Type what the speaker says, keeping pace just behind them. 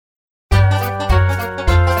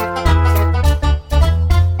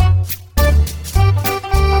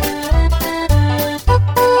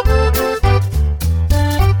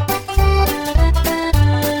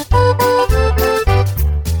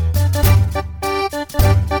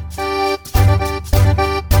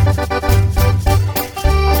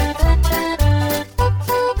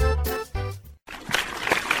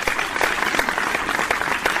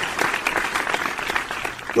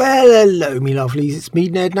Hello, me lovelies. It's me,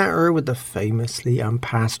 Ned Natter, with the famously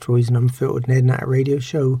unpasteurised and unfiltered Ned Natter radio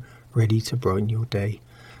show, ready to brighten your day.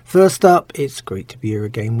 First up, it's great to be here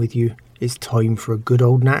again with you. It's time for a good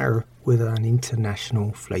old Natter with an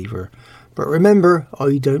international flavour. But remember,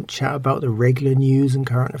 I don't chat about the regular news and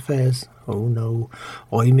current affairs. Oh no,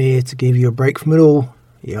 I'm here to give you a break from it all.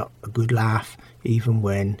 Yep, a good laugh, even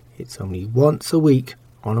when it's only once a week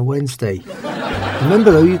on a Wednesday.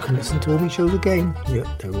 Remember though, you can listen to all my shows again.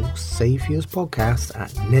 Yep, they're all saved for you as podcasts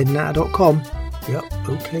at nednatter.com. Yep,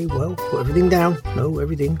 okay, well, put everything down. No,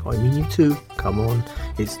 everything, I mean you too. Come on,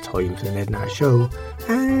 it's time for the Ned Natter Show,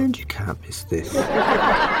 and you can't miss this.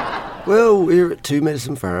 Well, here at 2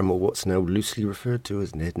 Medicine Farm, or what's now loosely referred to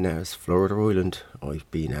as Ned Natter's Florida Island, I've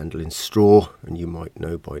been handling straw, and you might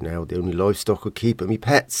know by now the only livestock I keep are me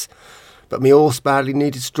pets. But me horse badly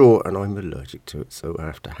needed straw, and I'm allergic to it, so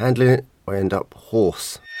after handling it, I end up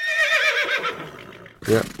horse.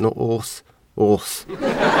 Yeah, not horse, horse.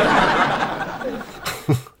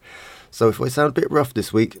 So if I sound a bit rough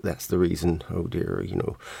this week, that's the reason. Oh dear,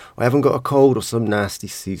 I haven't got a cold or some nasty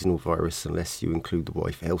seasonal virus, unless you include the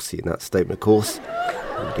wife Elsie in that statement, of course.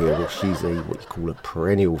 Oh dear, well, she's what you call a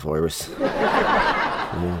perennial virus.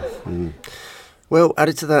 Well,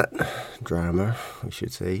 added to that drama, I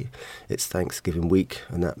should say, it's Thanksgiving week,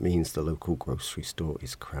 and that means the local grocery store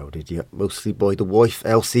is crowded, yet mostly by the wife,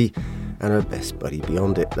 Elsie, and her best buddy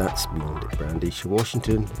Beyond It. That's Beyond It Brandisha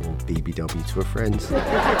Washington, or BBW to her friends.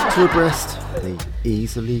 Two abreast, they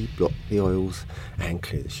easily block the aisles and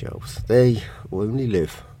clear the shelves. They only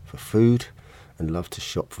live for food and love to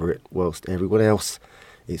shop for it, whilst everyone else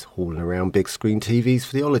is hauling around big screen TVs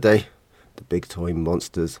for the holiday. The big time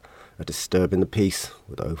monsters are disturbing the peace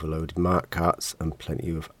with overloaded mark carts and plenty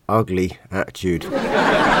of ugly attitude.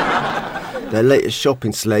 Their latest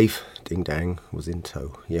shopping slave, Ding Dang, was in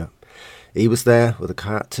tow. Yeah, he was there with a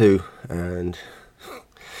cart too, and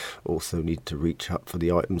also needed to reach up for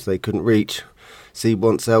the items they couldn't reach. See,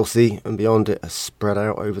 once Elsie and Beyond It are spread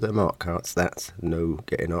out over their mark carts, that's no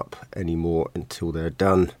getting up anymore until they're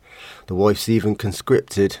done. The wife's even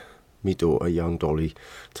conscripted me daughter, young Dolly,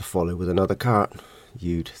 to follow with another cart.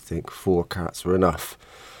 You'd think 4 carts were enough,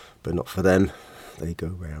 but not for them. They go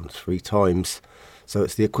round 3 times, so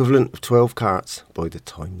it's the equivalent of 12 carts by the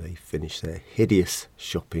time they finish their hideous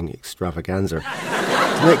shopping extravaganza.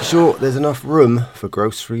 To make sure there's enough room for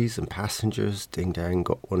groceries and passengers, Ding Dang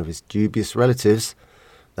got one of his dubious relatives.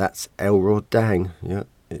 That's Elrod Dang. Yeah,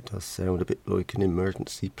 it does sound a bit like an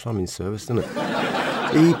emergency plumbing service, doesn't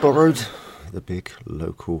it? He borrowed the big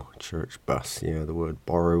local church bus. Yeah, the word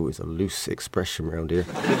borrow is a loose expression around here.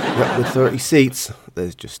 Yep, with 30 seats,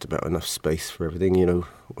 there's just about enough space for everything,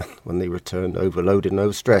 when they returned overloaded and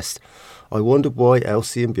overstressed. I wondered why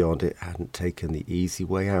Elsie and Beyond It hadn't taken the easy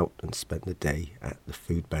way out and spent the day at the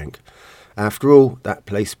food bank. After all, that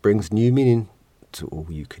place brings new meaning to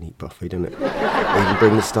all-you-can-eat buffet, doesn't it? They even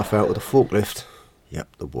bring the stuff out with a forklift.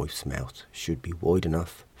 Yep, the wife's mouth should be wide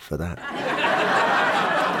enough for that.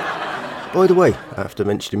 By the way, after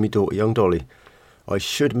mentioning my daughter, young Dolly, I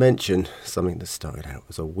should mention something that started out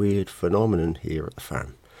as a weird phenomenon here at the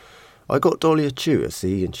farm. I got Dolly a tutor,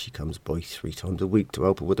 see, and she comes by 3 times a week to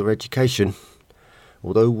help her with her education.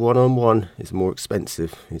 Although one-on-one is more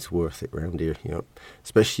expensive, it's worth it round here,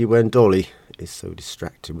 especially when Dolly is so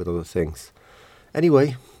distracted with other things.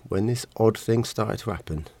 Anyway, when this odd thing started to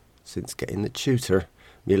happen, since getting the tutor,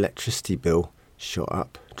 my electricity bill shot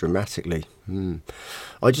up dramatically.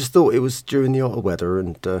 I just thought it was during the hotter weather,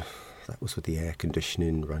 and that was with the air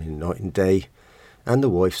conditioning running night and day, and the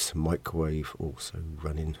wife's microwave also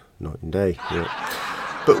running night and day. Yeah.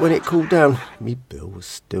 But when it cooled down, my bill was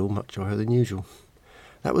still much higher than usual.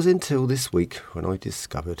 That was until this week when I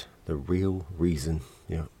discovered the real reason.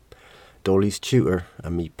 Yeah. Dolly's tutor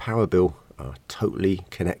and me power bill are totally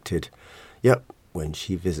connected. Yep. When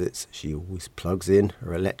she visits, she always plugs in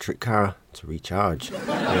her electric car to recharge.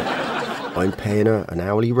 Yeah. I'm paying her an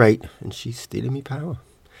hourly rate, and she's stealing me power.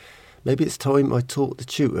 Maybe it's time I taught the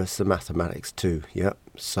tutor some mathematics too. Yep,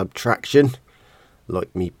 subtraction,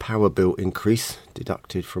 like me power bill increase,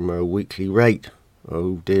 deducted from her weekly rate.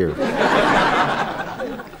 Oh dear.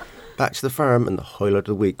 Back to the farm, and the highlight of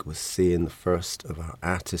the week was seeing the first of our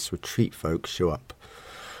artist retreat folk show up.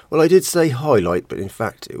 Well, I did say highlight, but in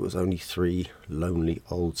fact it was only 3 lonely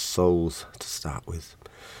old souls to start with.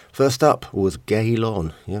 First up was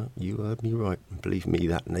Gaylon. Yeah, you heard me right. Believe me,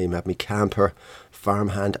 that name had me camper.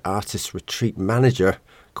 Farmhand artist retreat manager.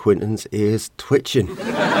 Quinton's ears twitching.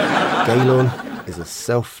 Gaylon is a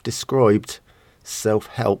self-described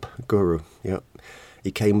self-help guru. Yep.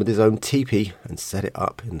 He came with his own teepee and set it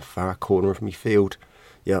up in the far corner of me field.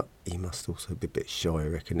 Yeah, he must also be a bit shy, I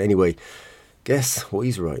reckon. Anyway, guess what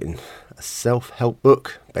he's writing? A self-help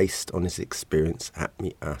book based on his experience at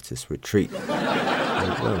me artist retreat.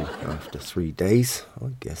 And well, after 3 days, I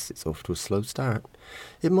guess it's off to a slow start.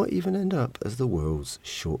 It might even end up as the world's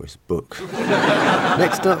shortest book.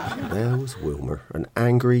 Next up, there was Wilma, an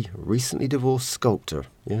angry, recently divorced sculptor.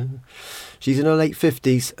 Yeah, she's in her late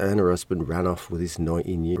 50s and her husband ran off with his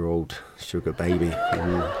 19-year-old sugar baby.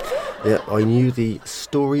 Yeah, I knew the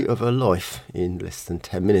story of her life in less than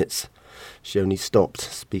 10 minutes. She only stopped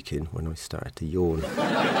speaking when I started to yawn.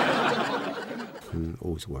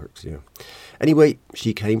 Always works, yeah. Anyway,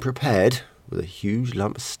 she came prepared with a huge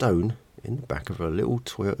lump of stone in the back of her little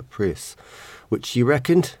Toyota Prius, which she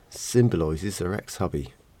reckoned symbolises her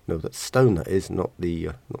ex-hubby. No, that stone, that is, not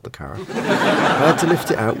the car. I had to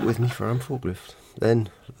lift it out with me farm forklift. Then,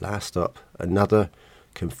 last up, another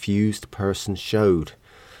confused person showed.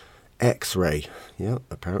 X-Ray. Yeah,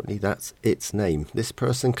 apparently that's its name. This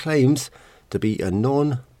person claims to be a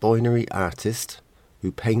non-binary artist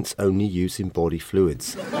who paints only using body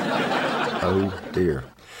fluids. Oh dear.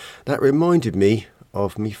 That reminded me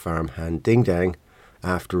of me farmhand Ding Dang.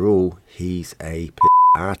 After all, he's a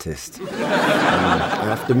artist.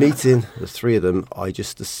 After meeting the three of them, I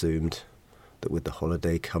just assumed that with the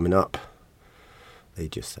holiday coming up, they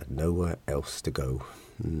just had nowhere else to go.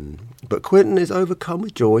 But Quentin is overcome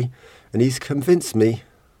with joy, and he's convinced me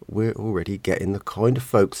we're already getting the kind of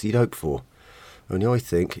folks he'd hoped for. Only I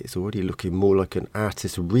think it's already looking more like an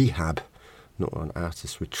artist rehab, not an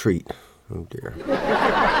artist retreat. Oh dear.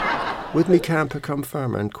 With me camper come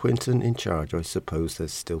farmer and Quentin in charge, I suppose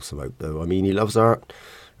there's still some hope though. I mean, he loves art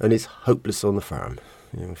and is hopeless on the farm.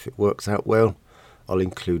 You know, if it works out well, I'll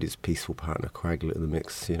include his peaceful partner Craglet in the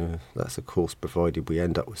mix. You know, that's of course provided we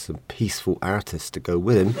end up with some peaceful artists to go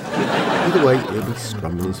with him. Either way, he'll be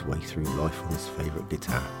strumming his way through life on his favourite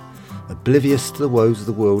guitar, oblivious to the woes of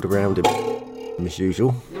the world around him, as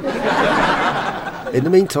usual. In the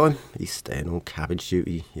meantime, he's staying on cabbage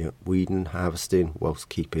duty, weeding, harvesting, whilst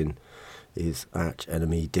keeping his arch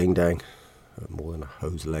enemy Ding Dang at more than a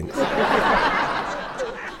hose length.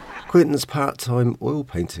 Quentin's part-time oil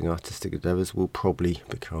painting artistic endeavours will probably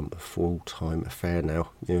become a full-time affair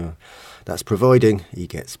now. Yeah, that's providing he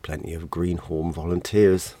gets plenty of greenhorn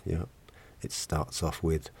volunteers. Yeah, it starts off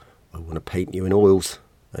with, I want to paint you in oils,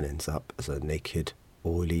 and ends up as a naked,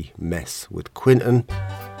 oily mess with Quentin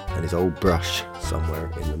and his old brush somewhere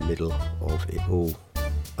in the middle of it all.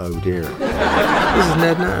 Oh dear. This is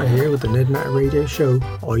Ned Natter here with the Ned Natter Radio Show.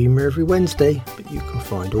 I'm here every Wednesday, but you can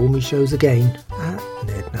find all my shows again at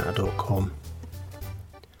nednatter.com.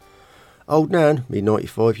 Old Nan, me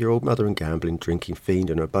 95-year-old mother and gambling, drinking fiend,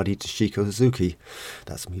 and her buddy Toshiko Suzuki.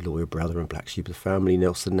 That's me lawyer brother and black sheep of the family,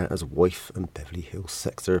 Nelson Natter's wife and Beverly Hills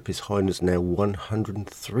sex therapist Heiner's now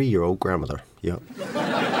 103-year-old grandmother. Yep.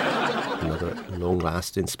 Another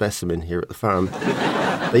long-lasting specimen here at the farm.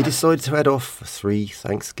 They decided to head off for 3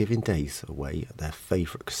 Thanksgiving days away at their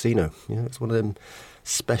favourite casino. Yeah, it's one of them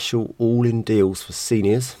special all-in deals for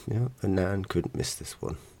seniors. Yeah, and Nan couldn't miss this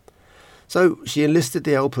one. So she enlisted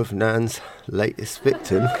the help of Nan's latest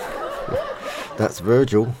victim. That's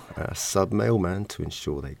Virgil, our sub-mailman, to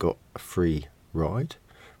ensure they got a free ride,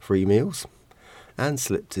 free meals, and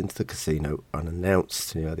slipped into the casino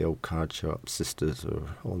unannounced. Yeah, the old card sharp sisters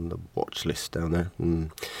are on the watch list down there.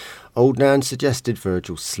 Old Nan suggested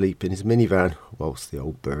Virgil sleep in his minivan whilst the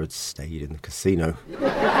old birds stayed in the casino.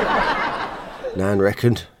 Nan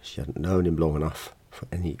reckoned she hadn't known him long enough for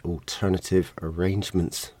any alternative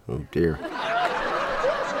arrangements. Oh dear.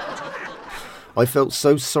 I felt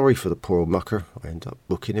so sorry for the poor old mucker, I ended up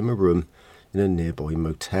booking him a room in a nearby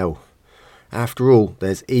motel. After all,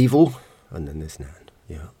 there's evil, and then there's Nan.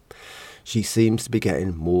 Yeah, she seems to be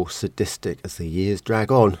getting more sadistic as the years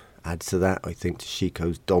drag on. Add to that, I think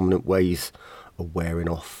Toshiko's dominant ways are wearing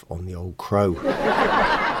off on the old crow.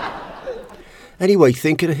 Anyway,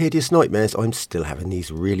 thinking of hideous nightmares, I'm still having these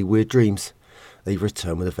really weird dreams. They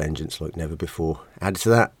return with a vengeance like never before. Add to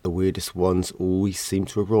that, the weirdest ones always seem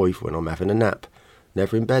to arrive when I'm having a nap.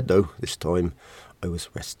 Never in bed though. This time I was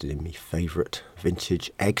rested in me favourite vintage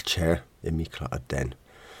egg chair in me cluttered den.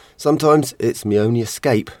 Sometimes it's me only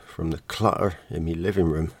escape from the clutter in me living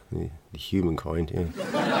room, the humankind.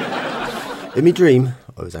 Yeah. In me dream,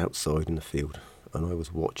 I was outside in the field and I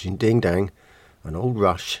was watching Ding Dang, an old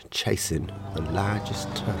rush chasing the largest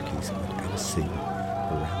turkeys I'd ever seen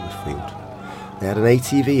around the field. They had an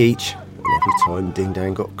ATV each, and every time Ding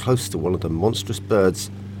Dang got close to one of the monstrous birds,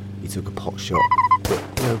 he took a pot shot.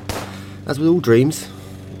 But, as with all dreams,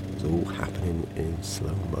 it was all happening in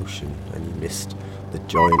slow motion, and he missed the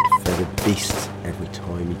giant feathered beast every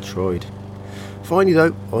time he tried. Finally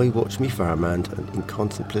though, I watched me farmhand and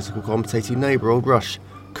inconstant political commentating neighbour, old Rush,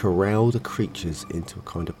 corral the creatures into a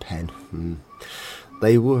kind of pen.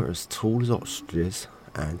 They were as tall as ostriches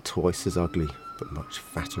and twice as ugly, but much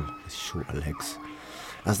fatter with shorter legs.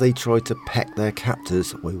 As they tried to peck their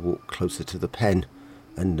captors, I walked closer to the pen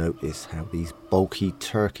and noticed how these bulky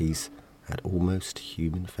turkeys had almost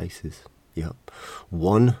human faces. Yup,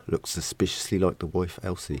 one looked suspiciously like the wife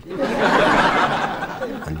Elsie,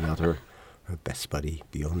 and the other her best buddy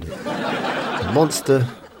beyond it. The monster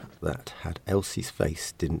that had Elsie's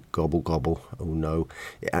face didn't gobble gobble. Oh no,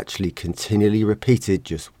 it actually continually repeated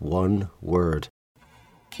just one word.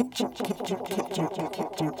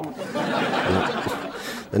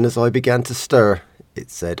 Then as I began to stir, it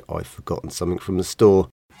said I'd forgotten something from the store.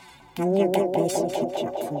 Can you get me some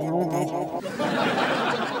ketchup from the elevator?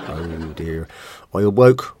 Oh dear. I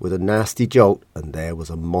awoke with a nasty jolt, and there was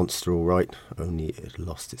a monster all right, only it had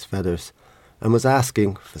lost its feathers, and was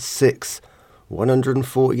asking for 6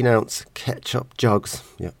 114-ounce ketchup jugs.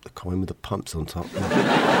 Yep, the kind with the pumps on top.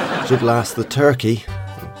 Should last the turkey,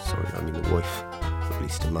 the wife, at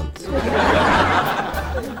least a month.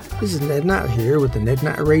 This is Ned Natter here with the Ned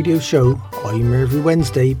Natter Radio Show. I'm here every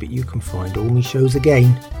Wednesday, but you can find all my shows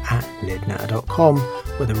again at nednatter.com,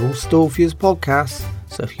 where they're all stored for you as podcasts.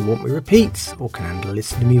 So if you want me repeats or can handle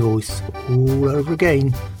listen to me voice all over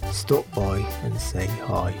again, stop by and say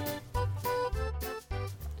hi.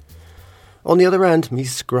 On the other hand, me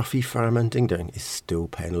scruffy farmhand Ding Dang is still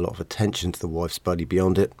paying a lot of attention to the wife's buddy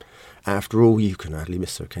beyond it. After all, you can hardly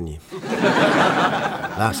miss her, can you?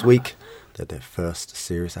 Last week, they had their first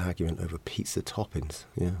serious argument over pizza toppings.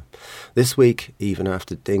 Yeah. This week, even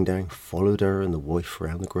after Ding Dang followed her and the wife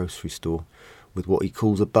around the grocery store with what he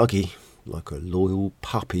calls a buggy, like a loyal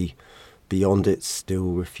puppy, beyond it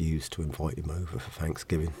still refused to invite him over for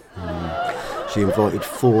Thanksgiving. She invited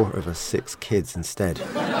 4 of her 6 kids instead.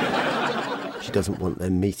 She doesn't want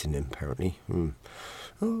them meeting him, apparently.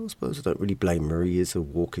 Oh, I suppose I don't really blame her. He is a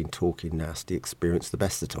walking, talking, nasty experience the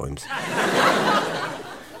best of times.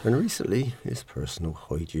 And recently, his personal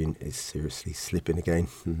hygiene is seriously slipping again.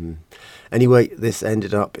 Anyway, this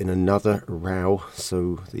ended up in another row,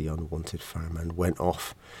 so the unwanted fireman went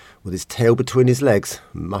off with his tail between his legs,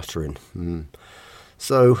 muttering.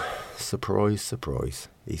 So, surprise, surprise,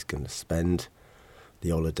 he's going to spend the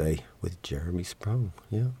holiday with Jeremy Sprung.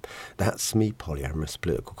 Yeah, that's me, polyamorous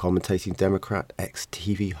political commentating Democrat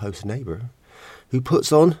ex-TV host neighbour, who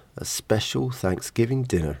puts on a special Thanksgiving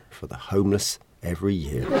dinner for the homeless every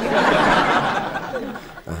year.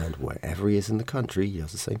 And wherever he is in the country, he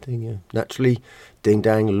does the same thing. Yeah. Naturally, Ding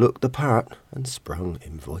Dang looked the part and Sprung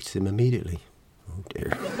invites him immediately. Oh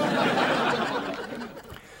dear.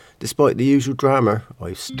 Despite the usual drama,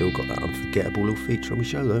 I've still got that unforgettable little feature on my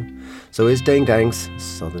show though. So here's Ding Dang's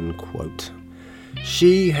southern quote.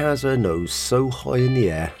 She has her nose so high in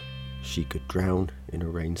the air, she could drown in a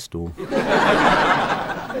rainstorm. Oh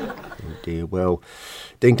dear, well,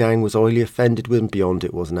 Ding Dang was highly offended with him beyond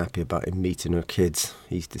it, wasn't happy about him meeting her kids.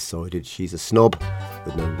 He's decided she's a snob,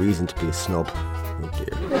 with no reason to be a snob. Oh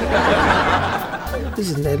dear. This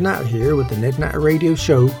is Ned Natter here with the Ned Natter Radio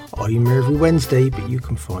Show. I'm here every Wednesday, but you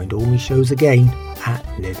can find all my shows again at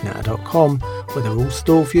nednatter.com, where they're all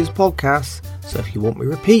stored for you as podcasts. So if you want me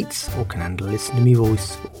repeats or can handle listen to me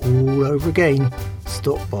voice all over again,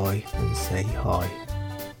 stop by and say hi.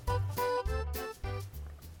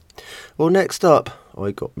 Well, next up,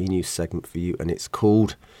 I got me new segment for you, and it's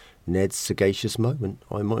called Ned's Sagacious Moment.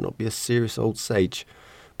 I might not be a serious old sage,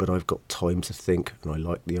 but I've got time to think, and I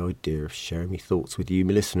like the idea of sharing my thoughts with you,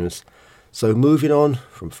 my listeners. So moving on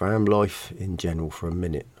from farm life in general for a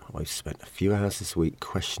minute, I've spent a few hours this week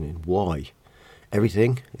questioning why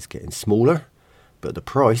everything is getting smaller, but the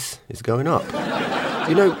price is going up.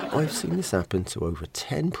 You know, I've seen this happen to over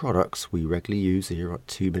 10 products we regularly use here at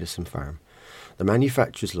 2 Medicine Farm. The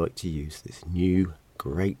manufacturers like to use this new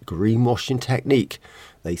great greenwashing technique.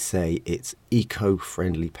 They say it's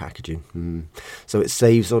eco-friendly packaging. So it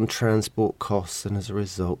saves on transport costs and as a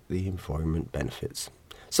result the environment benefits.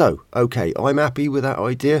 So, okay, I'm happy with that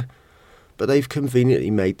idea, but they've conveniently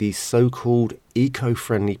made these so-called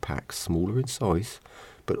eco-friendly packs smaller in size,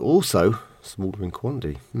 but also smaller in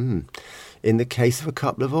quantity. In the case of a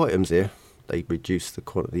couple of items here, they reduced the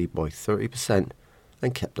quantity by 30%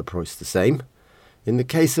 and kept the price the same. In the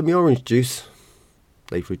case of my orange juice,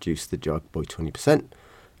 they've reduced the jug by 20%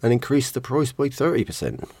 and increased the price by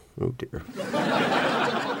 30%. Oh dear.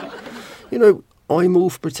 You know, I'm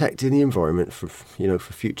all for protecting the environment for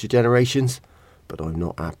future generations, but I'm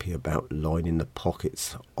not happy about lining the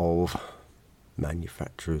pockets of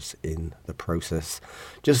manufacturers in the process.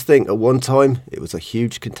 Just think, at one time it was a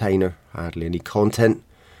huge container, hardly any content.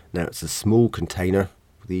 Now it's a small container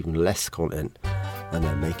with even less content, and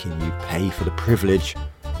they're making you pay for the privilege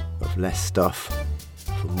of less stuff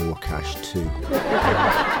for more cash too.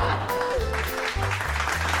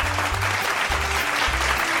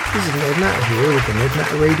 This is Ned Natter here with the Ned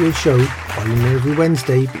Natter Radio Show. I'm here every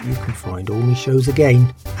Wednesday, but you can find all my shows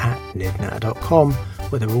again at nednatter.com,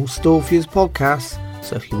 where they're all stored for you as podcasts.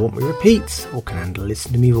 So if you want me repeats or can handle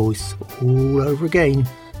listening to me voice all over again,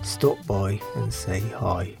 stop by and say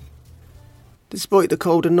hi. Despite the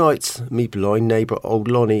colder nights, me blind neighbour old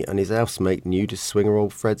Lonnie and his housemate knew the swinger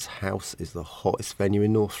old Fred's house is the hottest venue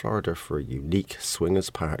in North Florida for a unique swingers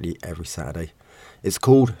party every Saturday. It's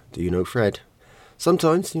called Do You Know Fred?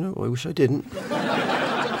 Sometimes, I wish I didn't.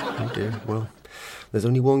 Oh dear, well, there's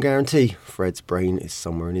only one guarantee. Fred's brain is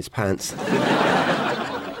somewhere in his pants.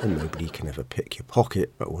 And nobody can ever pick your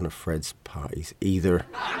pocket at one of Fred's parties either.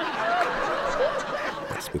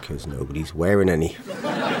 That's because nobody's wearing any.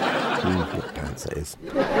 What pants that is.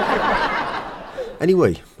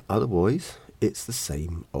 Anyway, otherwise, it's the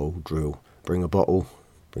same old drill. Bring a bottle,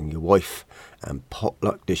 bring your wife, and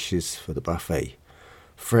potluck dishes for the buffet.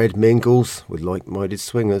 Fred mingles with like-minded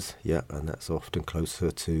swingers, and that's often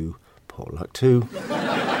closer to potluck too.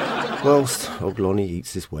 Whilst old Lonnie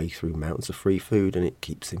eats his way through mountains of free food, and it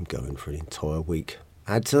keeps him going for an entire week.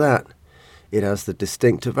 Add to that, it has the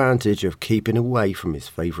distinct advantage of keeping away from his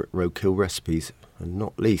favourite roadkill recipes, and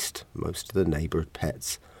not least, most of the neighbourhood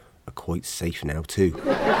pets are quite safe now too.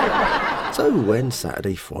 So when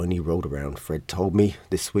Saturday finally rolled around, Fred told me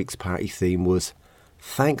this week's party theme was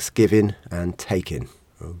Thanksgiving and Taking.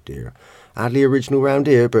 Oh dear. Hardly original round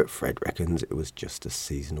here, but Fred reckons it was just a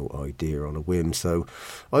seasonal idea on a whim, so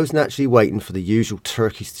I was naturally waiting for the usual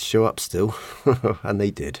turkeys to show up still. And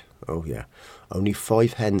they did. Oh yeah. Only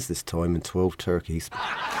 5 hens this time and 12 turkeys.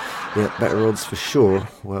 Yeah, better odds for sure.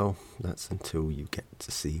 Well, that's until you get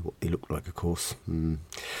to see what they look like, of course.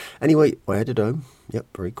 Anyway, I headed home.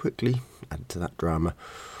 Very quickly. Added to that drama.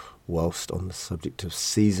 Whilst on the subject of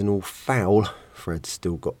seasonal fowl, Fred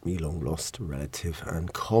still got me long-lost relative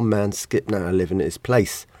and con man Skip Natter living at his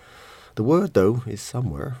place. The word, though, is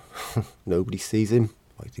somewhere. Nobody sees him.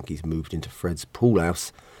 I think he's moved into Fred's pool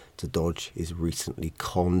house to dodge his recently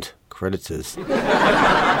conned creditors.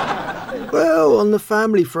 Well, on the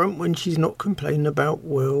family front, when she's not complaining about,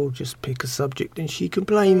 just pick a subject and she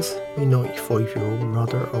complains. My 95-year-old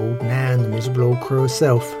mother, old Nan, the miserable old crow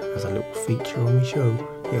herself, has a little feature on my show.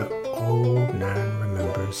 Old Nan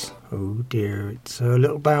remembers. Oh dear, it's her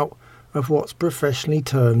little bout of what's professionally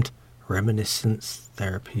termed reminiscence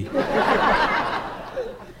therapy.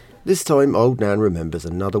 This time, old Nan remembers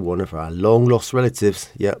another one of our long-lost relatives.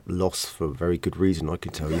 Lost for a very good reason, I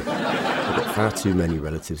can tell you. I've got far too many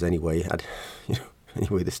relatives anyway.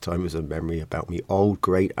 Anyway, this time was a memory about me old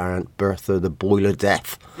great-aunt Bertha the Boiler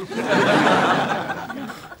Death.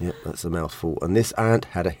 That's a mouthful. And this aunt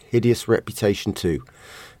had a hideous reputation too.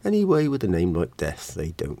 Anyway, with a name like Death,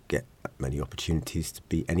 they don't get that many opportunities to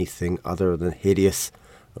be anything other than hideous.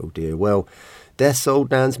 Oh dear, well, Death's old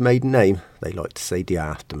Nan's maiden name, they like to say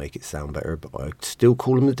Diath to make it sound better, but I still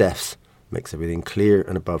call them the Deaths. Makes everything clear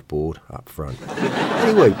and above board up front.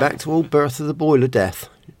 Anyway, back to old Bertha the Boiler Death.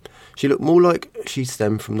 She looked more like she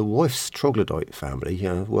stemmed from the wife's troglodyte family.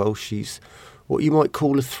 She's what you might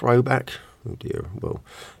call a throwback. Oh dear, well,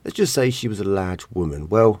 let's just say she was a large woman.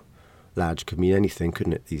 Well, large could mean anything,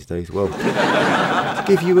 couldn't it, these days? Well, to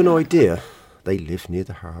give you an idea, they lived near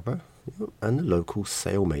the harbour, and the local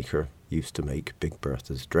sailmaker used to make Big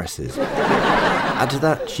Bertha's dresses. Add to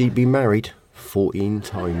that, she'd been married 14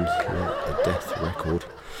 times, a death record.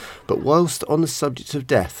 But whilst on the subject of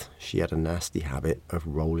death, she had a nasty habit of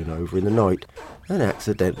rolling over in the night and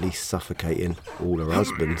accidentally suffocating all her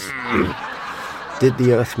husbands. Did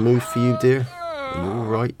the earth move for you, dear? Are you all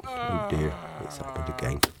right? Oh dear, it's happened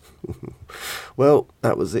again. Well,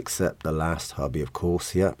 that was except the last hubby, of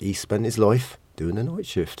course. He spent his life doing the night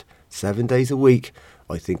shift. 7 days a week.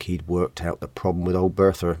 I think he'd worked out the problem with old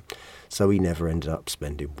Bertha, so he never ended up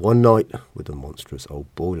spending one night with the monstrous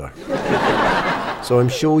old boiler. So I'm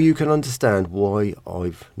sure you can understand why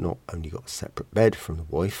I've not only got a separate bed from the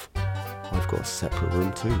wife, I've got a separate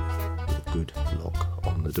room too, with a good lock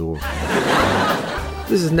on the door.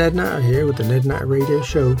 This is Ned Natter here with the Ned Natter Radio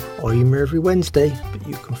Show. I'm here every Wednesday, but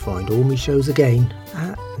you can find all my shows again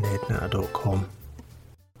at nednatter.com.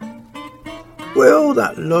 Well,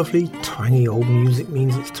 that lovely, twangy old music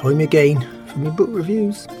means it's time again for me book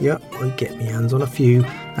reviews. I get my hands on a few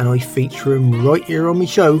and I feature them right here on my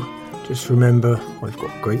show. Just remember, I've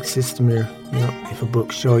got a great system here. If a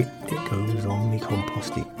book's shite, it goes on me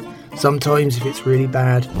compost heap. Sometimes if it's really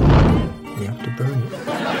bad, you have to burn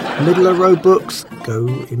it. Middle of road books go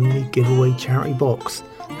in the giveaway charity box,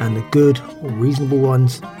 and the good or reasonable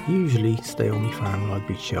ones usually stay on my fan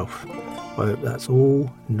library shelf. I hope that's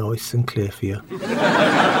all nice and clear for you.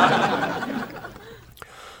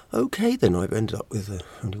 Okay then, I've ended up with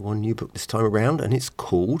only one new book this time around, and it's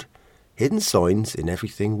called Hidden Signs in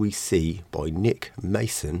Everything We See by Nick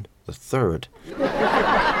Mason III.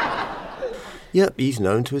 Yep, he's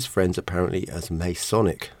known to his friends apparently as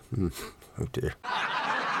Masonic. Oh dear.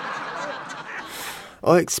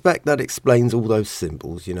 I expect that explains all those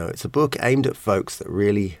symbols. It's a book aimed at folks that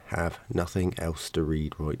really have nothing else to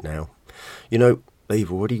read right now.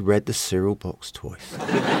 They've already read the cereal box twice,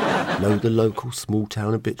 know the local small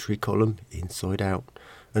town obituary column inside out,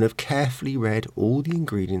 and have carefully read all the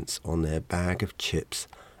ingredients on their bag of chips,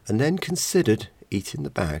 and then considered eating the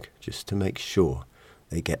bag just to make sure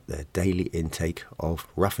they get their daily intake of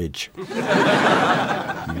roughage.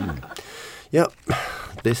 Yep,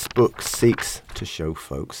 this book seeks to show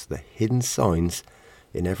folks the hidden signs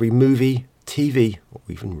in every movie, TV, or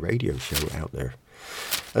even radio show out there,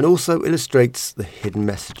 and also illustrates the hidden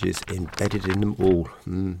messages embedded in them all.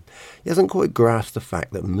 He hasn't quite grasped the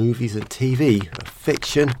fact that movies and TV are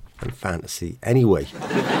fiction and fantasy anyway. He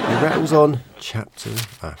rattles on chapter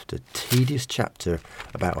after tedious chapter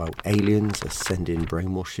about how aliens are sending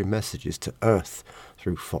brainwashing messages to Earth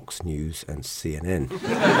through Fox News and CNN.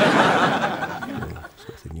 It's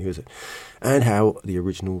nothing new, is it? And how the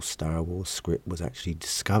original Star Wars script was actually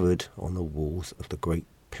discovered on the walls of the Great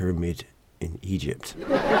Pyramid in Egypt.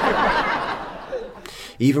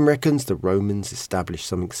 He even reckons the Romans established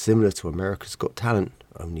something similar to America's Got Talent,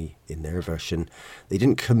 only in their version they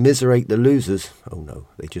didn't commiserate the losers. Oh no,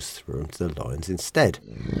 they just threw them to the lions instead.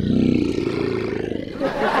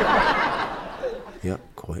 Yep,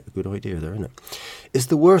 quite a good idea there, isn't it? It's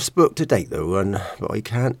the worst book to date though, but I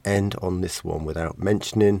can't end on this one without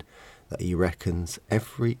mentioning that he reckons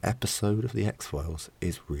every episode of The X-Files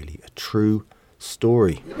is really a true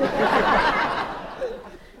story.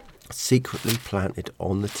 Secretly planted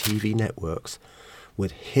on the TV networks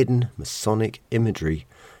with hidden Masonic imagery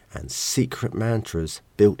and secret mantras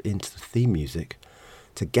built into the theme music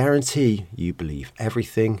to guarantee you believe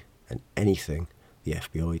everything and anything the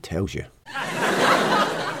FBI tells you.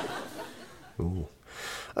 Ooh.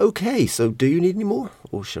 Okay, so do you need any more?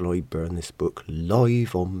 Or shall I burn this book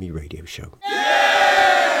live on me radio show?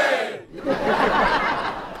 I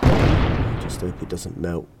just hope it doesn't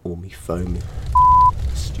melt all me foam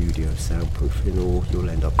studio soundproofing, or you'll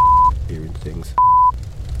end up hearing things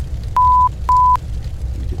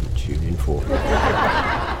you didn't tune in for.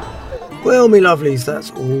 Well, me lovelies,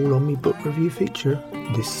 that's all on me book review feature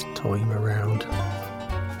this time around.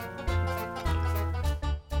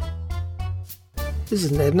 This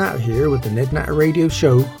is Ned Natter here with the Ned Natter Radio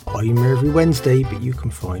Show. I'm here every Wednesday, but you can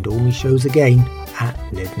find all my shows again at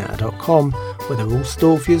nednatter.com, where they're all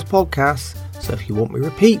stored for you as podcasts. So if you want me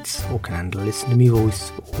repeats or can handle listen to me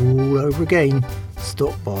voice all over again,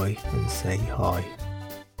 stop by and say hi.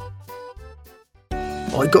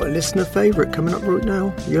 I got a listener favourite coming up right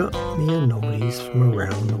now. Yup, me anomalies from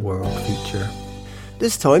around the world feature.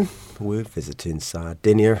 This time we're visiting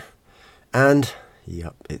Sardinia, and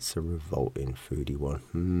yep, it's a revolting foodie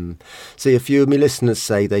one. See, a few of my listeners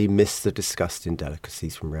say they miss the disgusting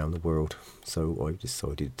delicacies from around the world, so I've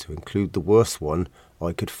decided to include the worst one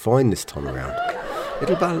I could find this time around.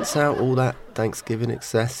 It'll balance out all that Thanksgiving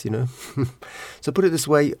excess, So put it this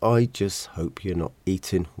way, I just hope you're not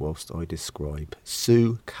eating whilst I describe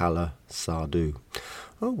Su Cala Sardu.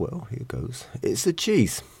 Oh well, here goes. It's a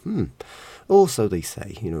cheese. Also, they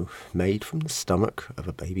say, made from the stomach of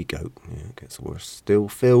a baby goat. Yeah, it gets worse. Still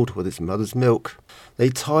filled with its mother's milk. They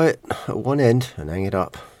tie it at one end and hang it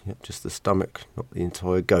up. Yep, just the stomach, not the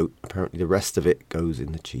entire goat. Apparently the rest of it goes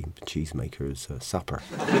in the cheesemaker's supper.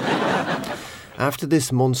 After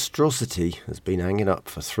this monstrosity has been hanging up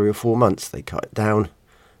for 3 or 4 months, they cut it down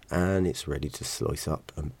and it's ready to slice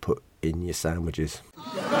up and put in your sandwiches.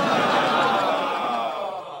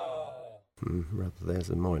 Rather theirs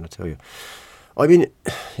than mine, I tell you. I mean,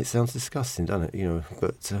 it sounds disgusting, doesn't it?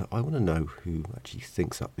 But I want to know who actually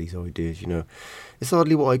thinks up these ideas, It's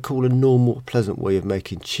hardly what I call a normal, pleasant way of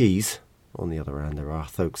making cheese. On the other hand, there are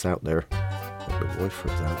folks out there, like my wife, for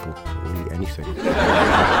example, who will eat anything.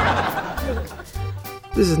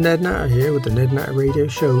 This is Ned Natter here with the Ned Natter Radio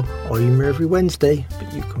Show. I'm here every Wednesday,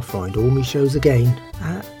 but you can find all my shows again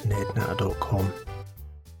at nednatter.com.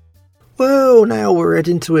 Well, now we're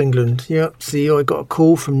heading to England. Yep, see, I got a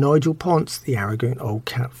call from Nigel Ponce, the arrogant old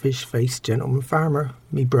catfish-faced gentleman farmer.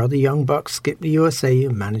 Me brother young buck skipped the USA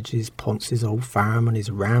and manages Ponce's old farm on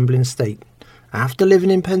his rambling estate. After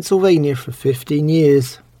living in Pennsylvania for 15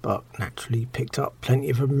 years, Buck naturally picked up plenty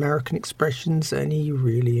of American expressions and he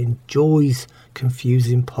really enjoys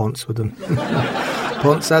confusing Ponce with them.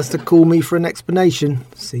 Ponce has to call me for an explanation.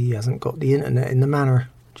 See, he hasn't got the internet in the manor.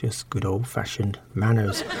 Just good old-fashioned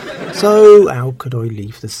manners. So how could I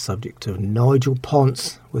leave the subject of Nigel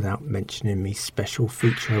Ponce without mentioning me special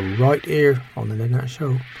feature right here on the Natter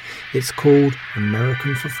Show? It's called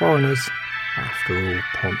American for Foreigners. After all,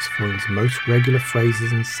 Ponce finds most regular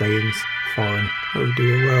phrases and sayings foreign. Oh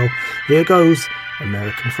dear, well, here goes.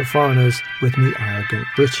 American for Foreigners with me arrogant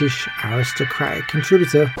British aristocratic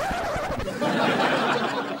contributor.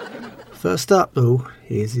 First up though,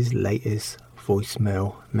 here's his latest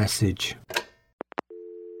voicemail message.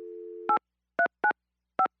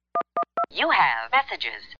 You have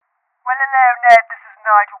messages. Well, hello, Ned. This is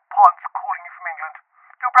Nigel Ponce calling you from England.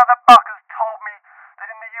 Your brother Buck has told me that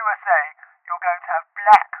in the USA you're going to have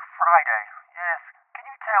Black Friday. Yes. Can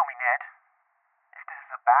you tell me, Ned, if this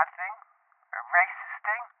is a bad thing, a racist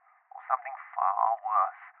thing, or something far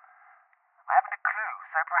worse? I haven't a clue,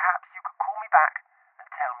 so perhaps you could call me back and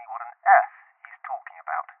tell me what on earth he's talking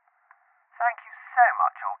about. Thank you so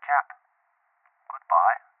much, old chap.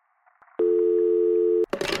 Goodbye.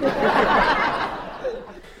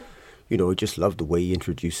 You know, I just love the way he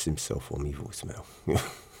introduced himself on me voicemail.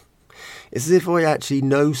 It's as if I actually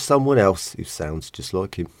know someone else who sounds just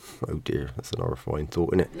like him. Oh dear, that's an horrifying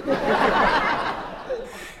thought, isn't it?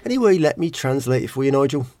 Anyway, let me translate it for you,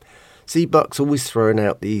 Nigel. See, Buck's always throwing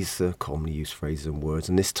out these commonly used phrases and words,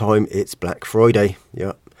 and this time it's Black Friday.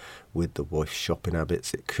 Yep. With the wife's shopping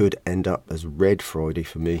habits, it could end up as Red Friday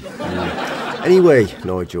for me. Anyway,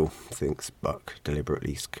 Nigel thinks Buck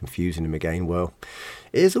deliberately is confusing him again. Well,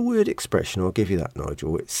 it is a weird expression, I'll give you that,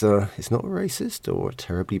 Nigel. It's not a racist or a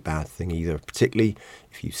terribly bad thing either, particularly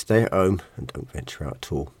if you stay at home and don't venture out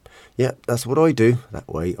at all. Yep, that's what I do. That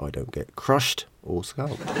way I don't get crushed or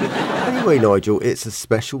scalped. Anyway, Nigel, it's a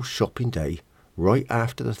special shopping day right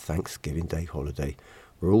after the Thanksgiving Day holiday,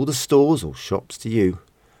 where all the stores or shops to you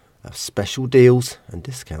have special deals and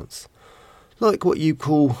discounts. Like what you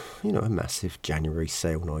call, a massive January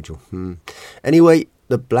sale, Nigel. Anyway,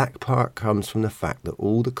 the black part comes from the fact that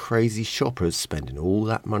all the crazy shoppers spending all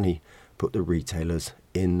that money put the retailers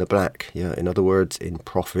in the black. Yeah, in other words, in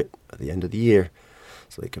profit at the end of the year.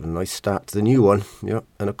 So they give a nice start to the new one. Yeah,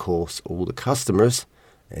 and of course, all the customers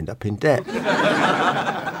end up in debt.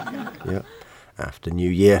 Yeah, after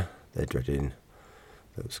New Year, they're dreading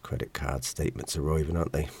those credit card statements arriving,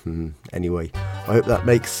 aren't they? Anyway, I hope that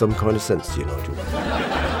makes some kind of sense to you, Nigel.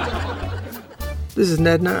 This is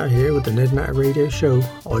Ned Natter here with the Ned Natter Radio Show.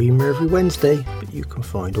 I'm here every Wednesday, but you can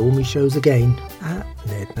find all my shows again at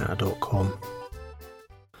nednatter.com.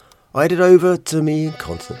 I headed over to me and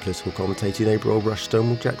constant political commentator neighbour old Rush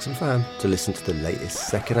Stonewall Jackson fan to listen to the latest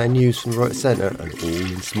second-hand news from right centre and all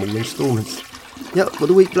in small instalments. Yep, with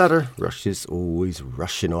a weak bladder, Rush is always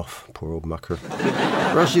rushing off, poor old mucker.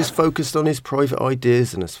 Rush is focused on his private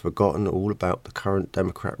ideas and has forgotten all about the current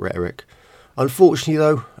Democrat rhetoric. Unfortunately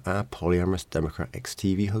though, our polyamorous Democrat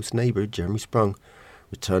ex-TV host neighbour Jeremy Sprung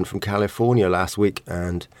returned from California last week,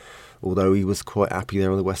 and although he was quite happy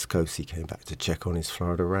there on the West Coast, he came back to check on his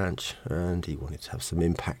Florida ranch, and he wanted to have some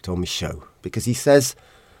impact on my show, because he says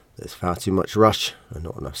there's far too much Rush and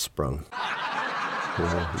not enough Sprung.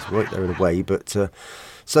 Well, he's right there in a way, but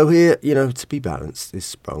so here, to be balanced, is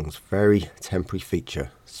Sprung's very temporary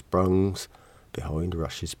feature, Sprung's Behind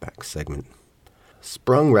Rush's Back segment.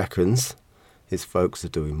 Sprung reckons his folks are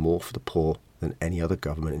doing more for the poor than any other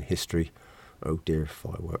government in history. Oh dear,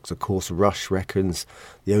 fireworks. Of course, Rush reckons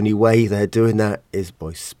the only way they're doing that is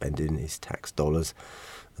by spending his tax dollars,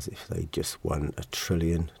 as if they just won $1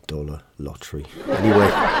 trillion lottery. Anyway,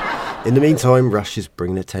 in the meantime, Rush is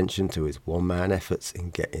bringing attention to his one-man efforts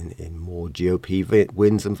in getting in more GOP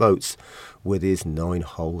wins and votes with his 9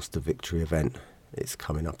 Holes to Victory event. It's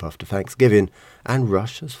coming up after Thanksgiving, and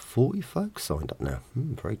Rush has 40 folks signed up now.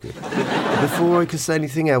 Very good. But before I could say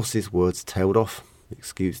anything else, his words tailed off. He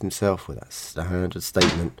excused himself with that standard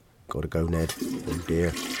statement, "Gotta go, Ned." Oh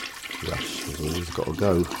dear, Rush has always got to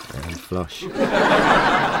go and flush.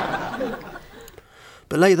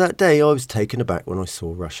 But late that day, I was taken aback when I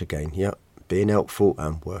saw Rush again. Yep, being helpful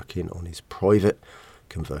and working on his private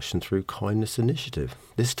conversion through kindness initiative.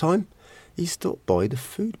 This time, he stopped by the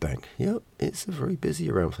food bank. Yep, it's very busy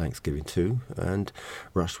around Thanksgiving too, and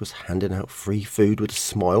Rush was handing out free food with a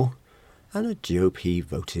smile and a GOP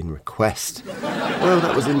voting request. Well,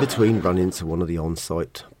 that was in between running to one of the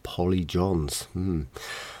on-site Polly Johns.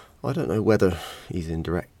 I don't know whether he's in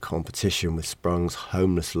direct competition with Sprung's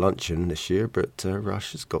homeless luncheon this year, but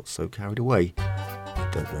Rush has got so carried away, I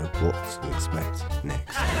don't know what to expect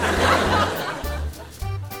next.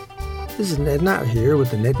 This is Ned Natter here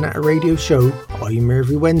with the Ned Natter Radio Show. I'm here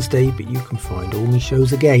every Wednesday, but you can find all my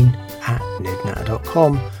shows again at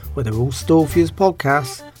nednatter.com, where they're all stored for you as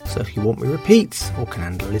podcasts. So if you want me repeats or can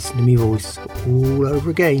handle listening to me voice all over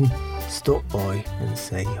again, stop by and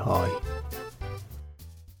say hi.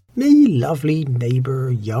 Me lovely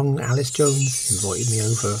neighbour young Alice Jones invited me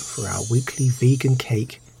over for our weekly vegan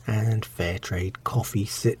cake and fair trade coffee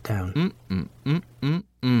sit down.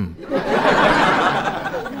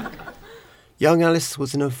 Young Alice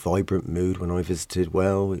was in a vibrant mood when I visited.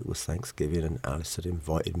 Well, it was Thanksgiving and Alice had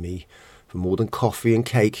invited me for more than coffee and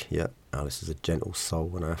cake. Yet Alice is a gentle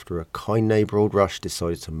soul, and after a kind neighbour old Rush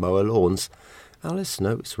decided to mow her lawns, Alice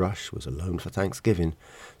noticed Rush was alone for Thanksgiving,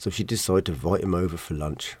 so she decided to invite him over for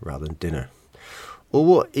lunch rather than dinner. Or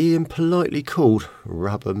what Ian politely called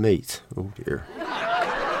rubber meat. Oh dear.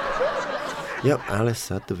 Yep, Alice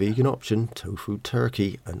had the vegan option, tofu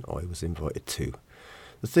turkey, and I was invited too.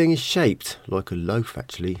 The thing is shaped like a loaf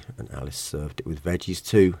actually, and Alice served it with veggies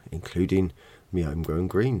too, including my homegrown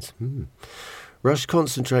greens. Rush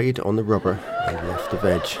concentrated on the rubber and left the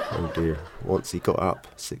veg. Oh dear, once he got up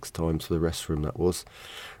 6 times for the restroom that was.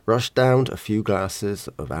 Rush downed a few glasses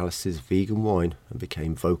of Alice's vegan wine and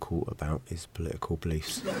became vocal about his political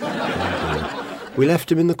beliefs. Oh dear. We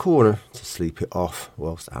left him in the corner to sleep it off,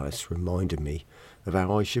 whilst Alice reminded me of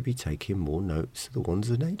how I should be taking more notes of the wonders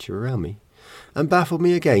of nature around me. And baffled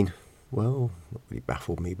me again. Well, not really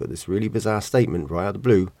baffled me, but this really bizarre statement right out of the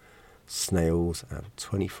blue. Snails have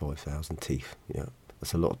 25,000 teeth. Yeah,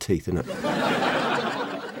 that's a lot of teeth, isn't it?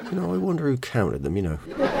 I wonder who counted them,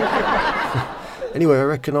 Anyway, I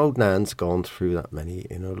reckon old Nan's gone through that many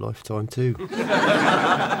in her lifetime too.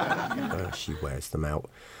 She wears them out.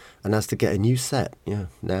 And has to get a new set. Yeah,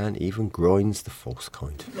 Nan even grinds the false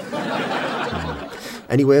kind.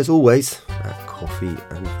 Anyway, as always, that coffee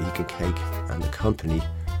and vegan cake and the company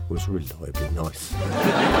was reliably nice.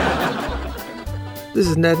 This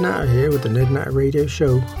is Ned Natter here with the Ned Natter Radio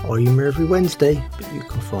Show. I'm here every Wednesday, but you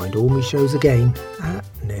can find all my shows again at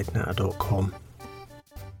nednatter.com.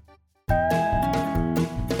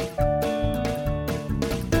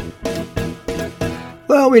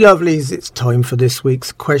 Well, me lovelies, it's time for this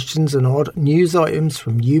week's questions and odd news items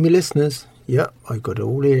from you, me listeners. Yep, I got it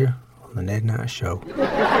all here on the Ned Natter Show.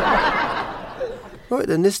 Right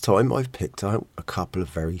then, this time I've picked out a couple of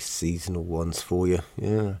very seasonal ones for you.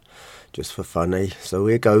 Yeah, just for fun, eh? So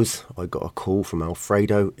here goes. I got a call from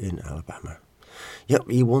Alfredo in Alabama. Yep,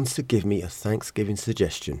 he wants to give me a Thanksgiving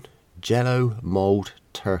suggestion. Jello mould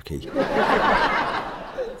turkey.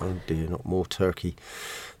 Oh dear, not more turkey.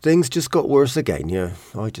 Things just got worse again, yeah.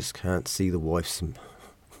 I just can't see the wife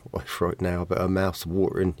right now, but her mouth's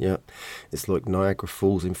watering, yeah. It's like Niagara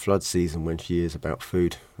Falls in flood season when she hears about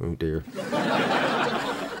food. Oh dear.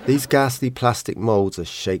 These ghastly plastic moulds are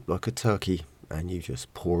shaped like a turkey, and you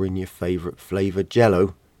just pour in your favourite flavour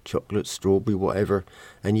Jello, chocolate, strawberry, whatever,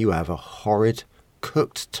 and you have a horrid,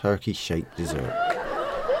 cooked turkey-shaped dessert.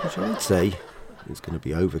 Which I'd say is going to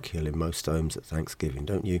be overkill in most homes at Thanksgiving,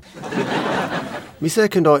 don't you? My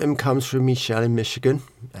second item comes from Michelle in Michigan,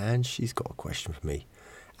 and she's got a question for me.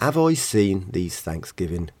 Have I seen these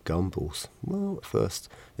Thanksgiving gumballs? Well, at first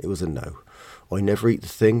it was a no. I never eat the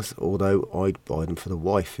things, although I'd buy them for the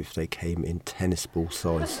wife if they came in tennis ball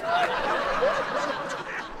size.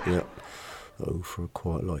 Yep. Oh, for a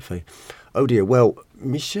quiet life, eh? Oh dear, well,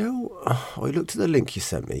 Michelle, I looked at the link you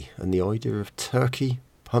sent me, and the idea of turkey,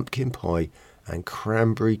 pumpkin pie and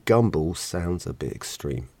cranberry gumballs sounds a bit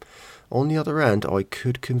extreme. On the other hand, I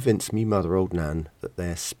could convince me mother old Nan that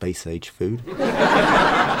they're space-age food.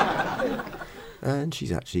 And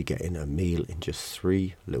she's actually getting a meal in just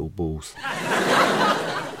 3 little balls.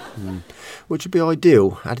 Which would be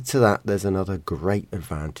ideal. Added to that, there's another great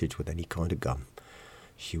advantage with any kind of gum.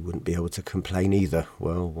 She wouldn't be able to complain either.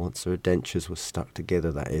 Well, once her dentures were stuck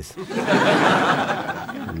together, that is.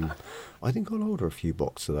 I think I'll order a few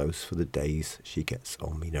boxes of those for the days she gets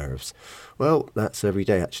on me nerves. Well, that's every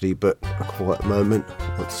day actually, but a quiet moment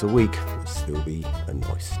once a week would still be a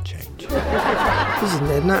nice change. This is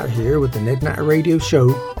Ned Natter here with the Ned Natter Radio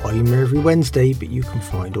Show. I'm here every Wednesday, but you can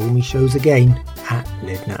find all my shows again at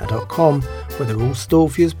nednatter.com, where they're all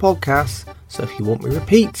stored for you as podcasts. So if you want me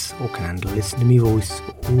repeats or can handle listening to me voice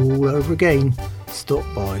all over again, stop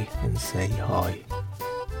by and say hi.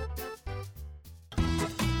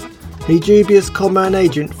 Me dubious conman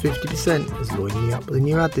agent 50% has lined me up with a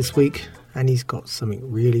new ad this week, and he's got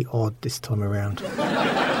something really odd this time around.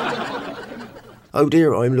 Oh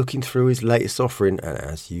dear, I'm looking through his latest offering, and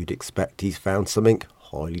as you'd expect, he's found something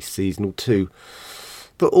highly seasonal too.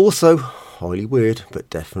 But also highly weird, but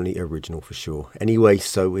definitely original for sure. Anyway,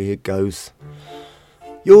 so here goes.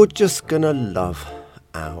 You're just gonna love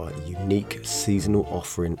our unique seasonal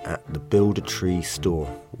offering at the Build a Tree store,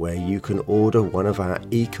 where you can order one of our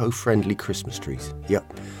eco-friendly Christmas trees.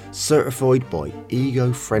 Yep, certified by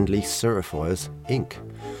Eco-Friendly Certifiers Inc.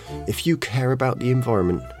 If you care about the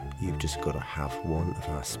environment, you've just got to have one of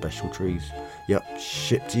our special trees. Yep,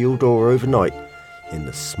 shipped to your door overnight in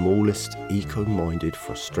the smallest eco-minded,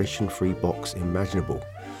 frustration-free box imaginable.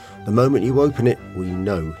 The moment you open it, we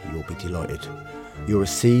know you'll be delighted. You'll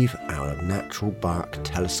receive our natural bark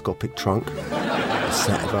telescopic trunk, a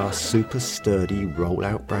set of our super sturdy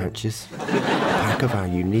roll-out branches, a pack of our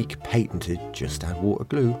unique patented Just Add Water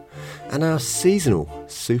glue, and our seasonal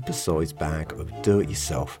super-sized bag of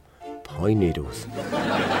do-it-yourself pine needles.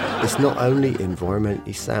 It's not only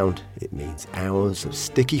environmentally sound, it means hours of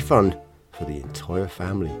sticky fun for the entire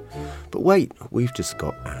family. But wait, we've just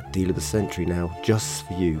got our deal of the century now, just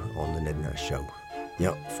for you on the Ned Natter Show.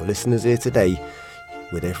 Yep, for listeners here today,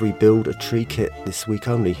 with every Build a Tree kit this week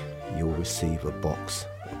only, you'll receive a box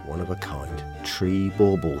of one-of-a-kind tree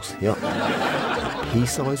baubles. Yep, pea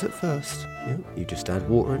size at first. Yep, you just add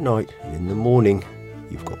water at night, and in the morning,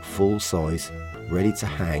 you've got full-size,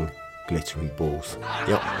 ready-to-hang glittery balls.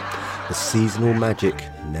 Yep, the seasonal magic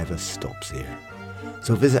never stops here.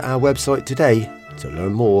 So visit our website today to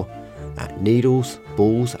learn more at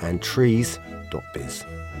needlesballsandtrees.biz.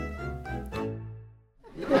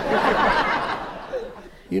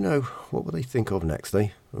 You know, what will they think of next,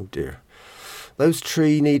 eh? Oh dear. Those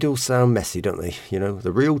tree needles sound messy, don't they? You know,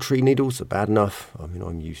 the real tree needles are bad enough. I mean,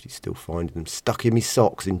 I'm usually still finding them stuck in me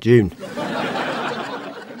socks in June.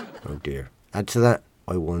 Oh dear. Add to that,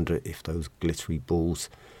 I wonder if those glittery balls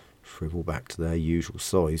shrivel back to their usual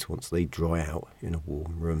size once they dry out in a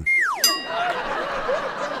warm room.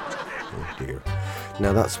 Oh dear.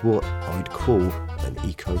 Now that's what I'd call an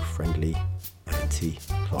eco-friendly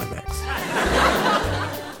anti-climax.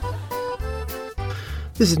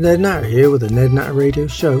 This is Ned Natter here with the Ned Natter Radio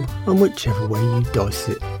Show, and whichever way you dice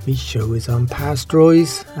it, me show is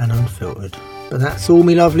unpasteurised and unfiltered. But that's all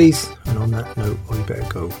me lovelies, and on that note I better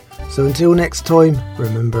go. So until next time,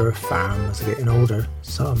 remember farmers are getting older,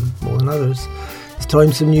 some more than others. It's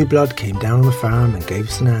time some new blood came down on the farm and gave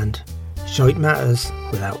us an hand. Shite matters,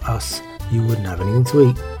 without us you wouldn't have anything to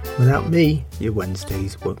eat. Without me, your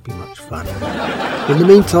Wednesdays won't be much fun. In the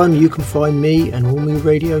meantime, you can find me and all my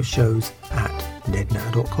radio shows at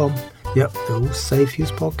nednatter.com. Yep, they're all safe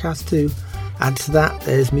use podcasts too. Add to that,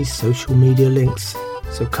 there's me social media links.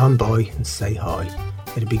 So come by and say hi.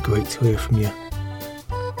 It'd be great to hear from you.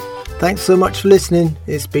 Thanks so much for listening.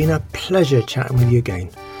 It's been a pleasure chatting with you again.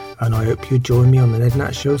 And I hope you join me on the Ned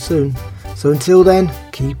Natter Show soon. So until then,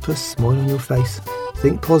 keep a smile on your face.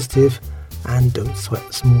 Think positive and don't sweat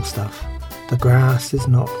the small stuff. The grass is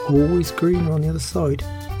not always greener on the other side.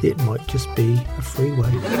 It might just be a freeway.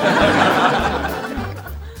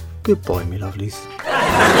 Goodbye, me lovelies.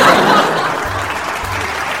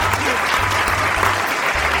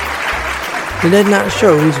 The Ned Natter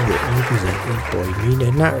Show is written and presented by me,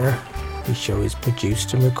 Ned Natter. The show is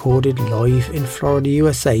produced and recorded live in Florida,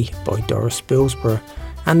 USA by Doris Billsborough.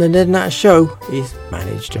 And the Ned Natter Show is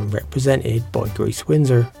managed and represented by Grace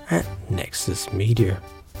Windsor at Nexus Media.